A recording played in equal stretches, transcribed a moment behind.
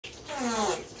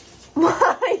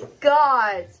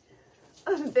god!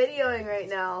 I'm videoing right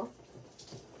now.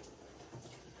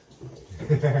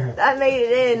 That made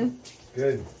it in.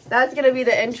 Good. That's gonna be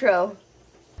the intro.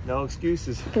 No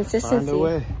excuses. Consistency. Find a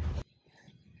way.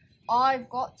 I've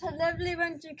got a lovely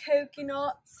bunch of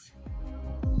coconuts.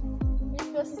 You're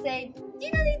supposed to say,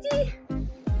 dee-da-dee-dee.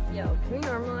 Yo, can we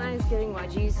normalize getting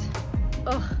wedgies?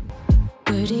 Ugh.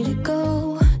 Where did it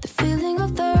go? The feeling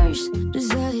of thirst,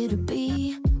 desire to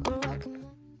be.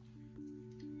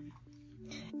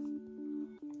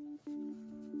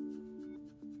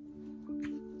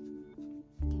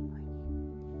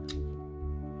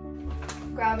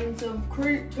 Grabbing some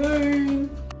creatine.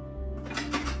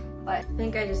 But I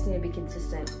think I just need to be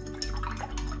consistent.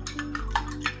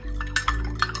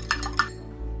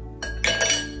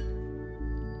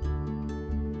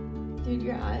 Dude,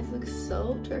 your eyes look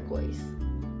so turquoise.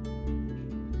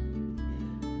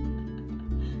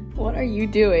 What are you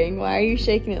doing? Why are you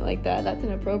shaking it like that? That's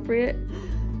inappropriate.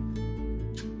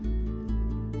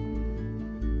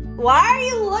 Why are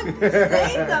you looking?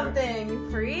 Say something, you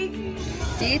freak.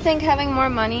 Do you think having more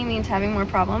money means having more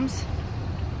problems?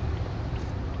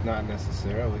 Not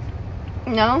necessarily.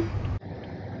 No?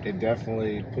 It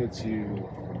definitely puts you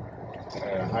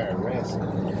at a higher risk.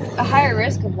 A higher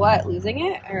risk of what? Losing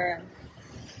it? Or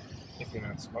If you're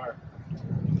not smart.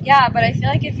 yeah, but I feel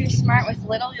like if you're smart with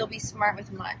little, you'll be smart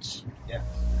with much. Yeah.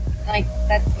 Like,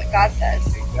 that's what God says.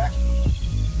 Exactly.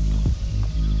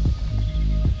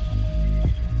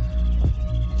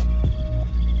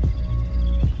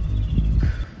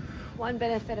 One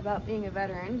benefit about being a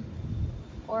veteran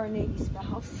or a Navy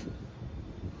spouse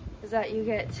is that you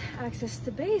get access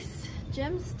to base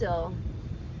gym still.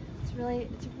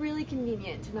 It's really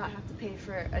convenient to not have to pay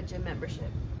for a gym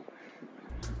membership.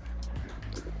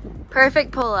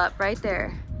 Perfect pull-up right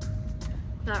there.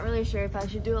 Not really sure if I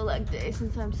should do a leg day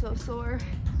since I'm so sore,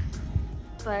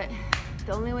 but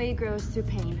the only way you grow is through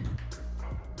pain.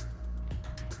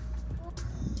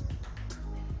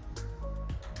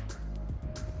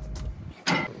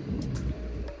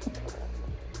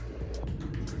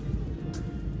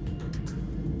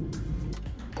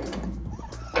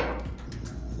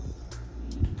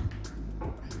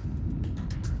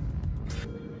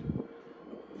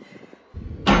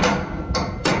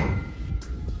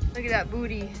 Look at that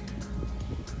booty.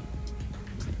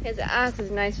 His ass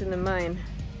is nicer than mine.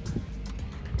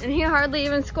 And he hardly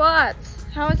even squats.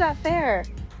 How is that fair?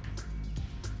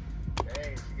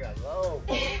 Dang, she got low.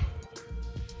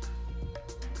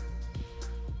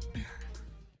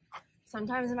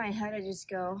 Sometimes in my head I just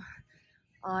go,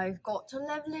 I've got a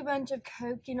lovely bunch of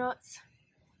coconuts.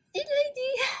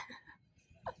 Diddly-dee.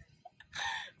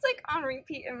 It's like on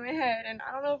repeat in my head, and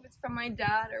I don't know if it's from my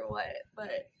dad or what,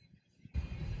 but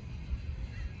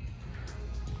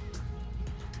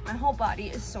my whole body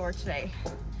is sore today.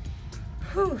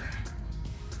 Whew.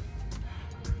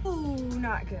 Ooh,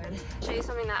 not good. Show you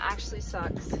something that actually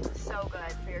sucks. So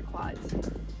good for your quads.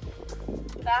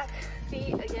 Back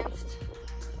feet against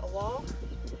a wall,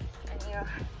 and you,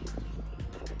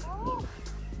 oh,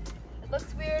 it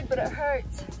looks weird, but it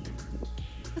hurts.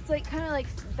 It's like kind of like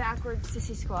backwards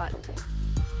sissy squat.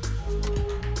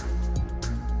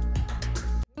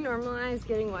 Normalize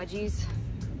getting wedgies.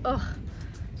 Ugh.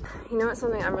 You know what,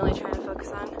 something I'm really trying to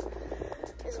focus on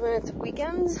is when it's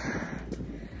weekends,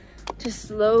 to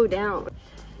slow down.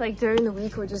 Like during the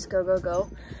week, we'll just go, go, go.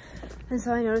 And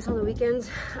so I notice on the weekends,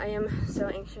 I am so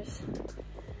anxious.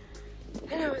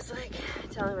 And I was like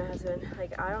telling my husband,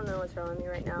 like, I don't know what's wrong with me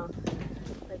right now.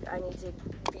 Like, I need to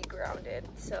be grounded.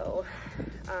 So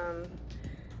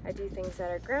I do things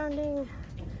that are grounding.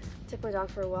 Took my dog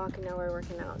for a walk, and now we're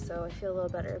working out, so I feel a little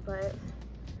better. But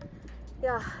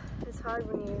yeah, it's hard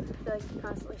when you feel like you're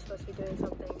constantly supposed to be doing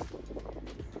something.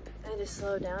 And just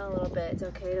slow down a little bit. It's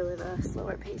okay to live a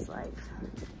slower paced life.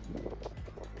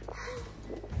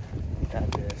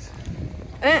 Got this.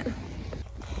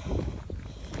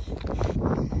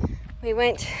 We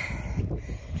went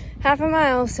half a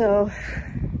mile, so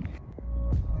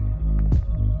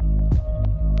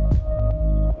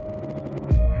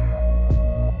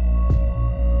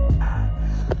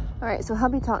all right, so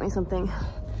hubby taught me something.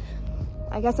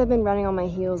 I guess I've been running on my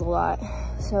heels a lot,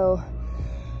 so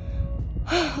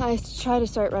I try to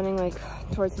start running like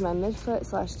towards my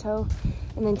midfoot / toe,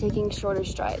 and then taking shorter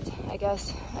strides. I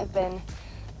guess I've been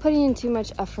putting in too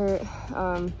much effort,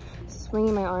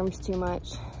 swinging my arms too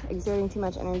much, exerting too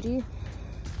much energy,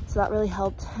 so that really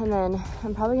helped. And then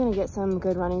I'm probably gonna get some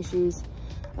good running shoes.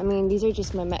 I mean, these are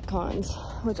just my Metcons,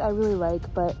 which I really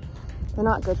like, but they're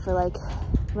not good for like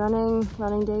running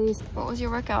days. What was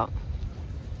your workout?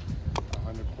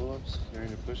 100 pull-ups,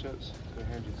 300 push-ups,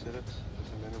 300 sit-ups, with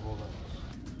some interval runs.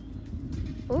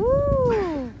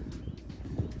 Ooh.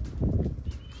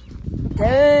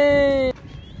 Dang.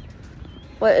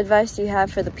 What advice do you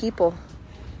have for the people?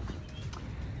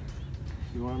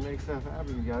 If you want to make stuff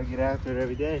happen, you gotta get after it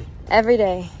every day. Every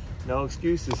day. No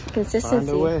excuses. Consistency. Find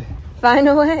a way. Find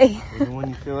a way. Even when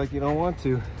you feel like you don't want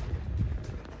to,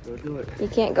 go do it. You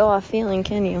can't go off feeling,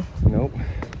 can you? Nope.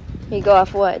 You go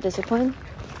off what? Discipline?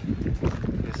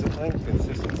 Discipline,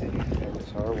 consistency, and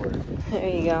it's hard work. There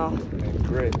you go. And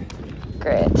grit.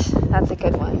 Grit. That's a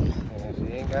good one. And if you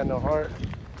ain't got no heart,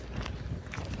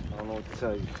 I don't know what to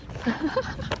tell you.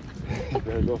 You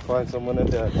better go find someone that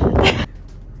does.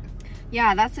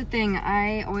 Yeah, that's the thing.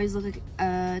 I always look like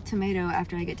a tomato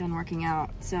after I get done working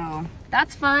out. So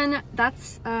that's fun.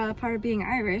 That's part of being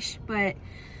Irish. But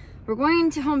we're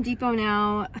going to Home Depot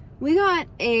now. We got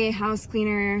a house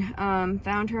cleaner,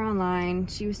 found her online.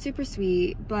 She was super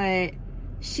sweet, but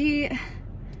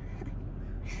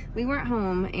we weren't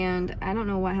home and I don't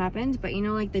know what happened, but you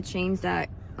know, like the chains that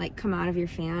like come out of your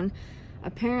fan,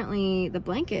 apparently the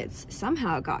blankets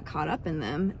somehow got caught up in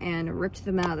them and ripped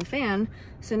them out of the fan.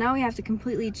 So now we have to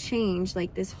completely change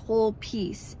like this whole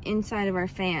piece inside of our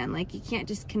fan. Like you can't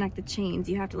just connect the chains,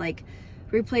 you have to like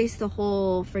replace the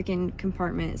whole freaking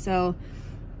compartment. So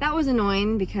that was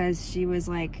annoying because she was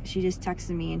like, she just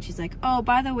texted me and she's like, oh,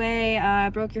 by the way, I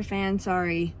broke your fan,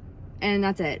 sorry. And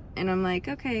that's it. And I'm like,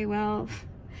 okay, well,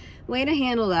 way to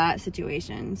handle that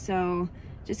situation. So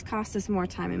just cost us more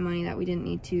time and money that we didn't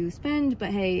need to spend, but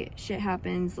hey, shit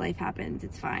happens, life happens,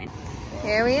 it's fine.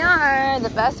 Here we are,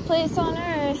 the best place on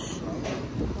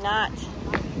earth. Not.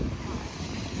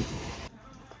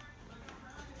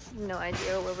 No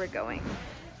idea where we're going.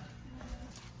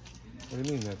 What do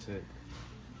you mean that's it?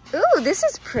 Ooh, this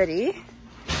is pretty.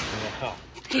 Wow.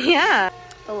 Yeah.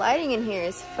 The lighting in here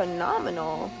is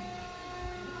phenomenal.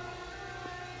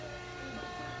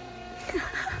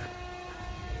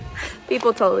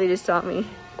 People totally just saw me.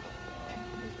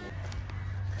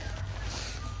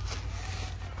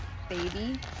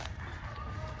 Baby.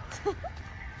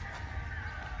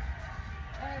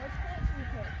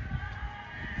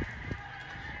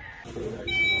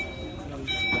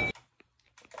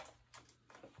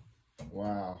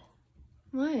 Wow.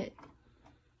 What?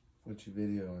 What you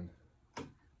videoing?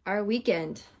 Our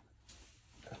weekend.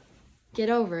 Get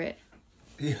over it.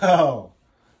 Yo,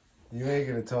 you ain't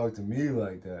gonna talk to me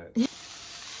like that.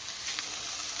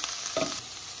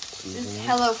 This is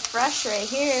HelloFresh right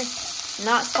here.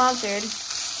 Not sponsored.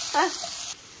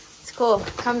 It's cool.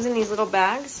 Comes in these little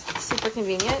bags. Super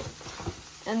convenient.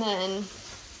 And then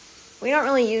we don't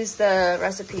really use the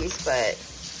recipes, but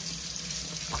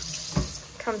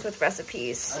comes with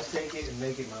recipes. I take it and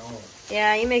make it my own.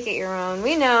 Yeah, you make it your own.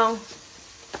 We know.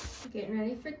 Getting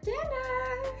ready for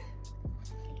dinner.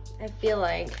 I feel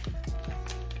like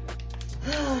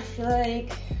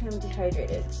I'm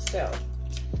dehydrated. So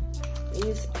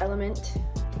use Element.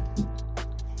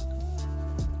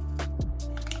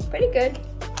 Pretty good.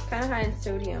 Kind of high in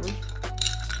sodium.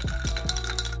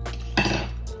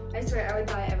 I swear I would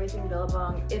buy everything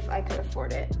Billabong if I could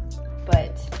afford it,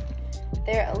 but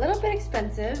they're a little bit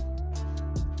expensive.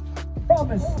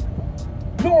 Promise,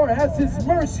 nor has his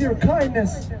mercy or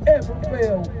kindness ever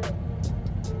failed.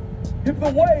 If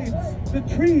the waves, the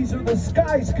trees, or the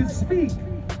skies could speak,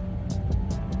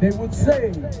 they would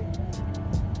say,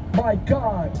 my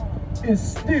God is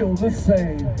still the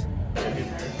same.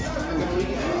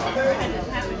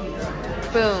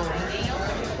 Boom.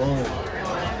 Boom.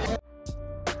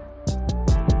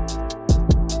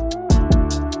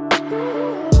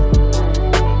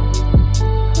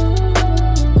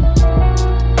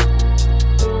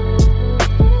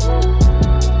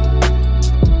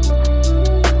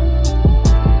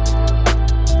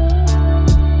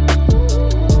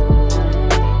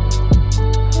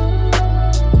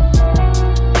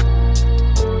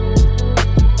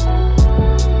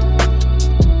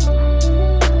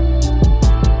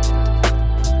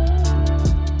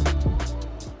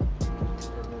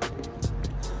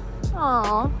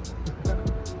 Aw.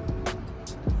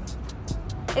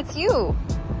 It's you.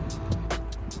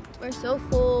 We're so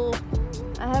full.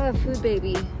 I have a food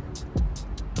baby.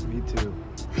 Me too.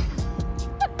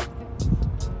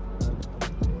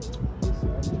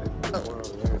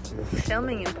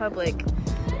 Filming in public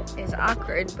is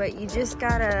awkward, but you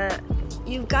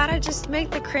gotta just make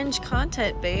the cringe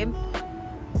content, babe.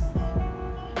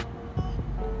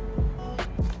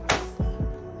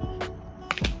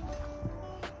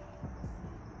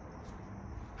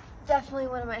 Definitely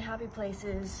one of my happy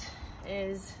places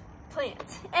is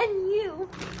plants and you.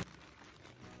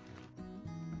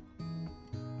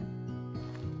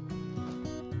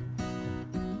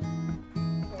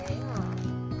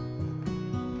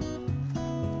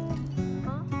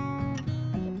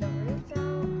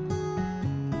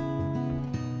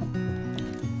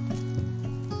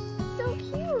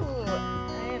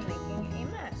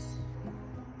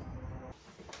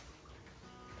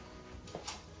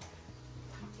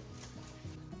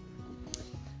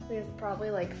 We have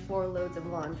probably like 4 loads of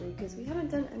laundry because we haven't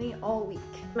done any all week.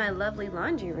 My lovely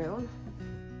laundry room.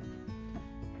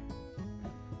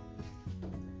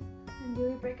 And do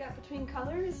we break up between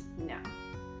colors? No.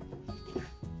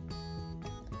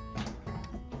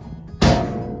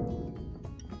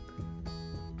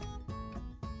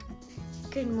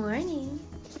 Good morning.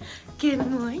 Good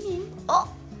morning. Oh!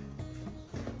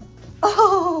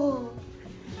 Oh!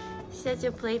 Such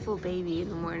a playful baby in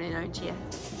the morning, aren't you?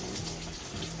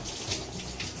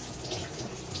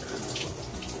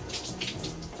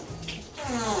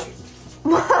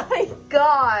 My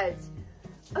God!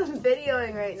 I'm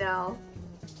videoing right now.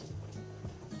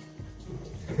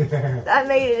 That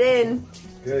made it in.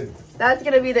 Good. That's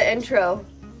gonna be the intro.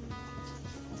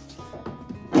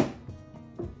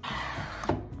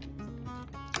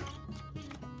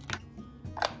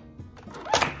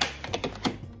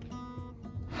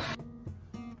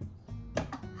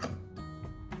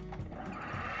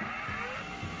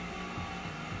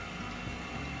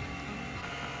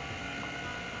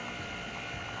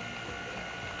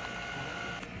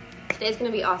 Today's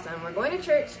gonna be awesome. We're going to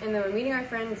church and then we're meeting our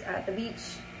friends at the beach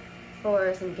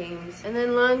for some games. And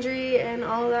then laundry and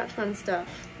all of that fun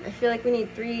stuff. I feel like we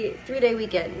need three-day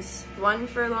weekends. 1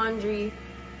 for laundry,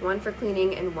 1 for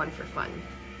cleaning, and 1 for fun.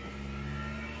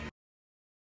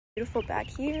 Beautiful back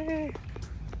here.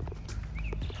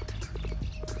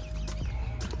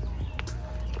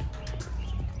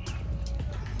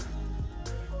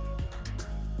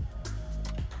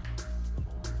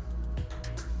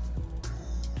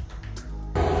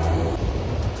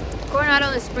 Coronado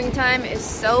in the springtime is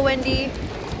so windy,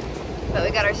 but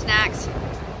we got our snacks,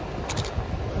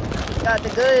 got the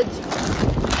goods.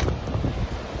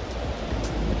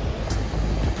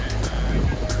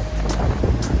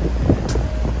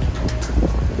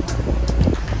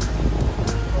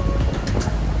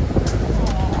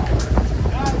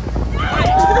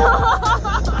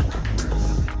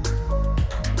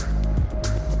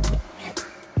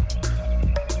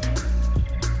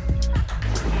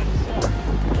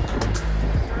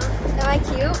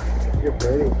 You're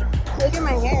pretty. Look at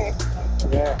my hair.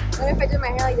 Yeah. What if I did my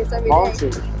hair like this every Palm day?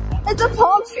 tree. It's a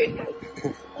palm tree.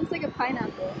 Looks like a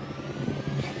pineapple.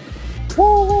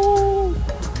 Woo!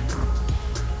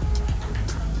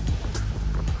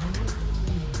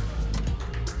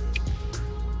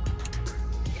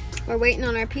 We're waiting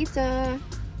on our pizza.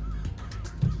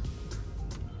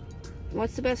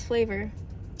 What's the best flavor?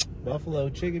 Buffalo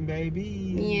chicken,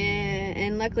 baby. Yeah,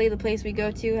 and luckily the place we go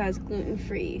to has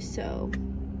gluten-free, so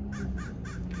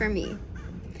for me.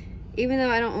 Even though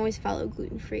I don't always follow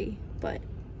gluten-free, but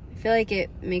I feel like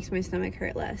it makes my stomach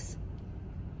hurt less.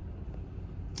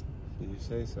 You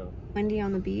say so. Windy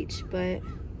on the beach, but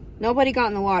nobody got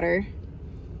in the water.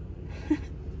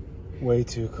 Way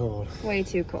too cold. Way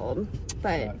too cold,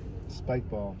 but Spike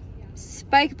ball.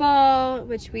 spike ball,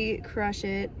 which we crush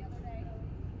it.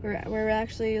 We're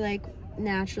actually like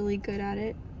naturally good at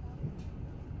it.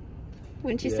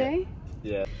 Wouldn't you say?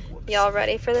 Yeah. Y'all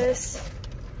ready for this?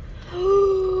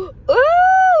 Ooh!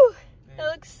 It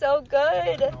looks so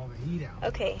good. All the heat out.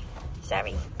 Okay,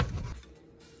 sorry.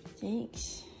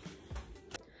 Thanks.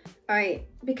 Alright,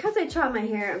 because I chopped my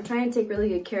hair, I'm trying to take really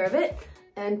good care of it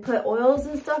and put oils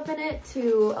and stuff in it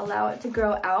to allow it to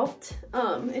grow out.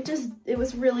 It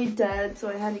was really dead, so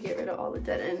I had to get rid of all the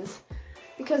dead ends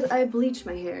because I bleached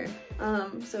my hair.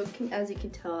 As you can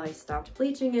tell, I stopped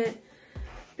bleaching it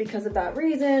because of that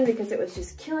reason, because it was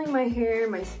just killing my hair.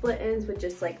 My split ends would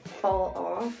just like fall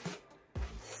off.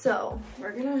 So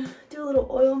we're gonna do a little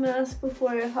oil mask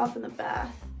before I hop in the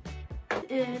bath.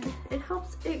 And it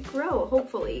helps it grow,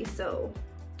 hopefully. So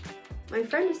my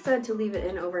friend has said to leave it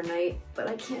in overnight, but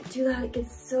I can't do that. It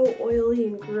gets so oily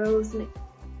and gross.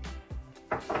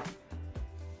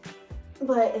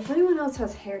 But if anyone else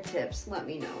has hair tips, let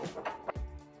me know.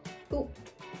 Ooh,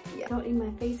 yeah. I don't need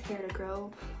my face hair to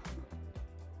grow.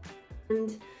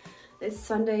 And it's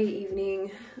Sunday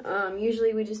evening.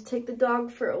 Usually we just take the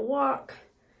dog for a walk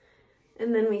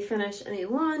and then we finish any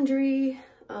laundry,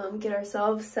 get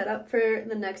ourselves set up for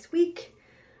the next week,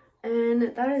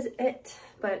 and that is it.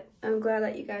 But I'm glad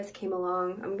that you guys came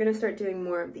along. I'm gonna start doing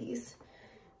more of these.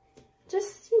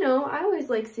 Just, you know, I always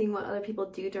like seeing what other people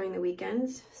do during the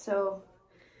weekends, so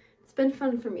it's been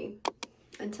fun for me.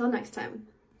 Until next time.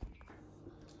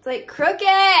 It's like crooked!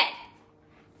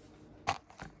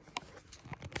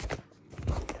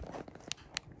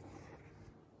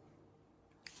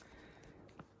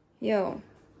 Yo,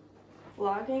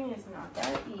 vlogging is not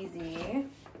that easy.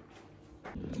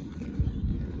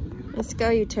 Let's go,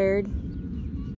 you turd.